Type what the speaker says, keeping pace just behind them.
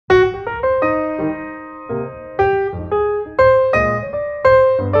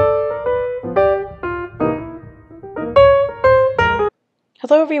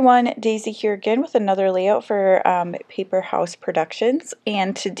Hello everyone, Daisy here again with another layout for Paper House Productions,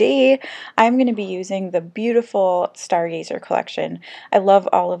 and today I'm going to be using the beautiful Stargazer collection. I love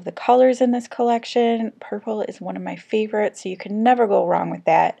all of the colors in this collection. Purple is one of my favorites, so you can never go wrong with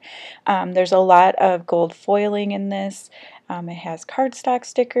that. There's a lot of gold foiling in this. It has cardstock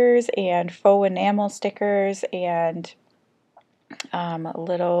stickers and faux enamel stickers and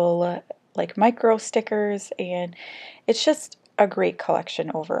little like micro stickers, and it's just a great collection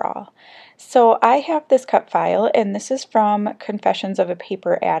overall. So I have this cut file, and this is from Confessions of a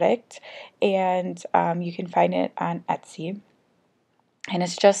Paper Addict, and you can find it on Etsy. And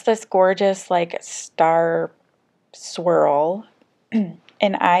it's just this gorgeous like star swirl, and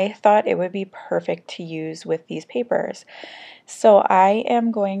I thought it would be perfect to use with these papers. So I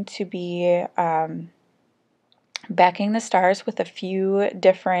am going to be backing the stars with a few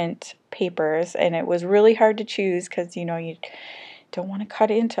different papers, and it was really hard to choose because you don't want to cut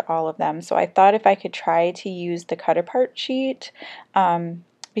into all of them. So I thought if I could try to use the cut apart sheet,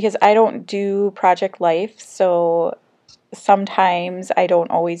 because I don't do Project Life, so sometimes I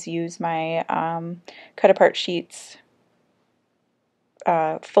don't always use my cut apart sheets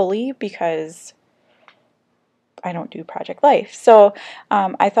fully because I don't do Project Life. So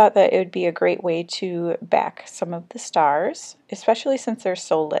I thought that it would be a great way to back some of the stars, especially since they're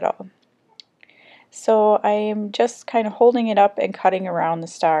so little. So I am just kind of holding it up and cutting around the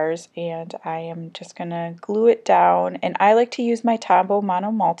stars, and I am just going to glue it down. And I like to use my Tombow Mono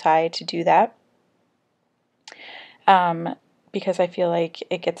Multi to do that because I feel like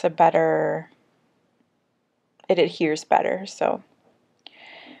it gets it adheres better. So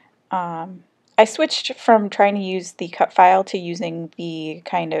I switched from trying to use the cut file to using the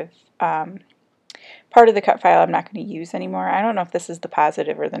kind of part of the cut file I'm not going to use anymore. I don't know if this is the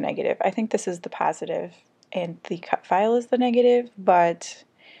positive or the negative. I think this is the positive and the cut file is the negative, but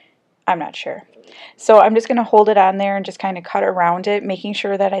I'm not sure. So I'm just going to hold it on there and just kind of cut around it, making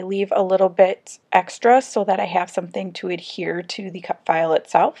sure that I leave a little bit extra so that I have something to adhere to the cut file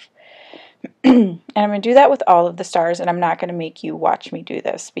itself. And I'm going to do that with all of the stars, and I'm not going to make you watch me do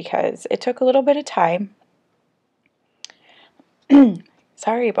this because it took a little bit of time.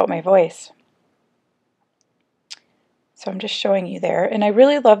 Sorry about my voice. So I'm just showing you there. And I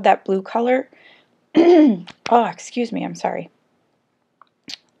really love that blue color. Oh, excuse me, I'm sorry.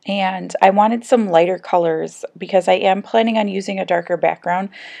 And I wanted some lighter colors because I am planning on using a darker background.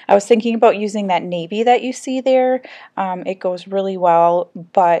 I was thinking about using that navy that you see there. It goes really well,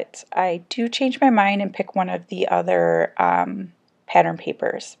 but I do change my mind and pick one of the other pattern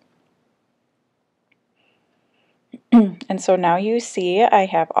papers. And so now you see I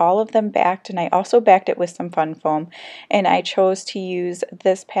have all of them backed, and I also backed it with some fun foam, and I chose to use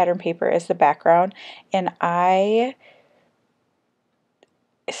this pattern paper as the background. And I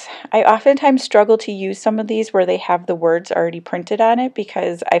oftentimes struggle to use some of these where they have the words already printed on it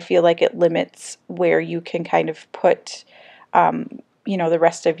because I feel like it limits where you can kind of put the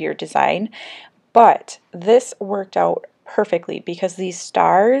rest of your design. But this worked out perfectly because these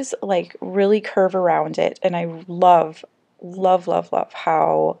stars like really curve around it, and I love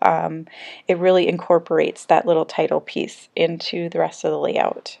how it really incorporates that little title piece into the rest of the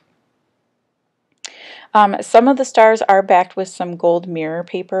layout. Some of the stars are backed with some gold mirror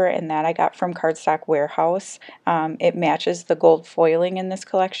paper, and that I got from Cardstock Warehouse. It matches the gold foiling in this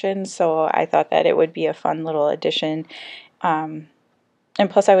collection, so I thought that it would be a fun little addition. And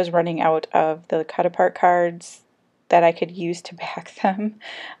plus I was running out of the cut apart cards that I could use to back them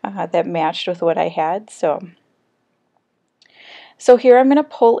that matched with what I had. So here I'm going to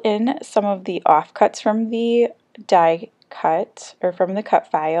pull in some of the offcuts from the die cut, or from the cut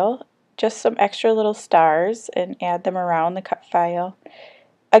file, just some extra little stars, and add them around the cut file.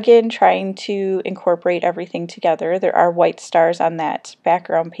 Again, trying to incorporate everything together. There are white stars on that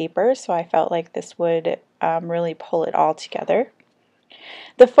background paper, so I felt like this would really pull it all together.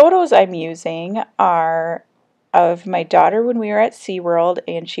 The photos I'm using are of my daughter when we were at SeaWorld,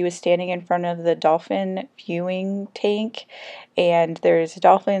 and she was standing in front of the dolphin viewing tank, and there's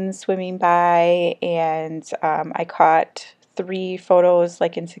dolphins swimming by, and I caught 3 photos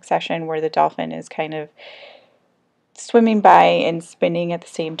like in succession where the dolphin is kind of swimming by and spinning at the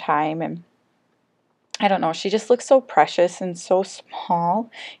same time. And I don't know, she just looks so precious and so small,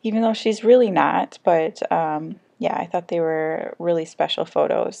 even though she's really not. But yeah, I thought they were really special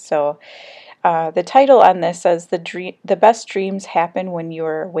photos. So the title on this says the best dreams happen when you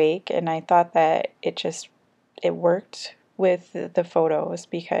are awake, and I thought that it worked with the photos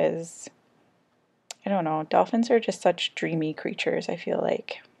because I don't know, dolphins are just such dreamy creatures, I feel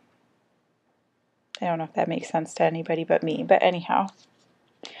like. I don't know if that makes sense to anybody but me, but anyhow.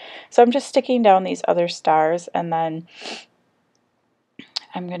 So I'm just sticking down these other stars, and then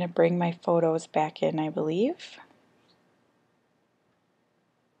I'm going to bring my photos back in, I believe.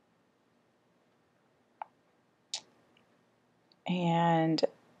 And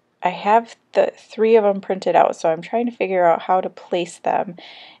I have the 3 of them printed out, so I'm trying to figure out how to place them.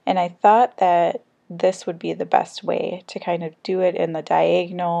 And I thought that this would be the best way to kind of do it in the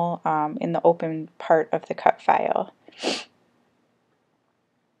diagonal, in the open part of the cut file.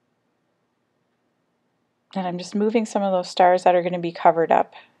 And I'm just moving some of those stars that are going to be covered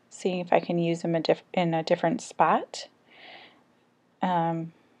up, seeing if I can use them in a different spot.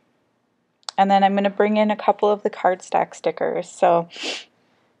 And then I'm going to bring in a couple of the cardstock stickers. So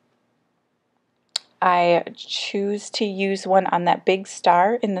I choose to use one on that big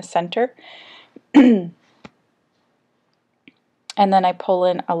star in the center. And then I pull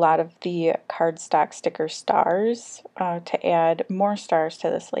in a lot of the cardstock sticker stars to add more stars to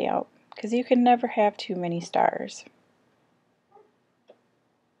this layout, because you can never have too many stars.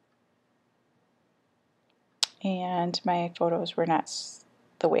 And my photos were not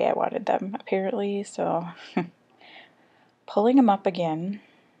the way I wanted them, apparently, so pulling them up again.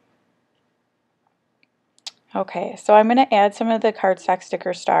 Okay, so I'm going to add some of the cardstock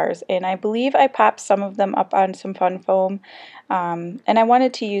sticker stars, and I believe I popped some of them up on some fun foam, and I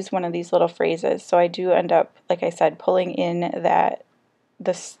wanted to use one of these little phrases, so I do end up, like I said, pulling in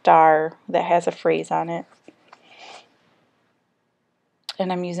the star that has a phrase on it.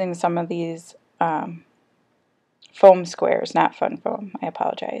 And I'm using some of these foam squares, not fun foam, I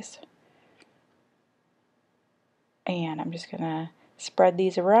apologize. And I'm just going to spread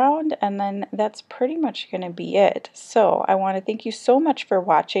these around, and then that's pretty much going to be it. So I want to thank you so much for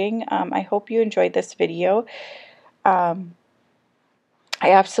watching. I hope you enjoyed this video. I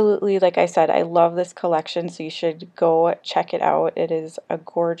absolutely, like I said, I love this collection, so you should go check it out. It is a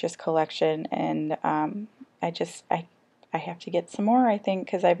gorgeous collection, and I have to get some more, I think,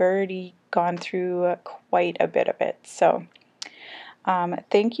 because I've already gone through quite a bit of it. So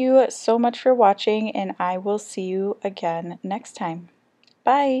thank you so much for watching, and I will see you again next time.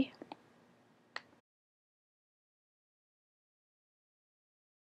 Bye!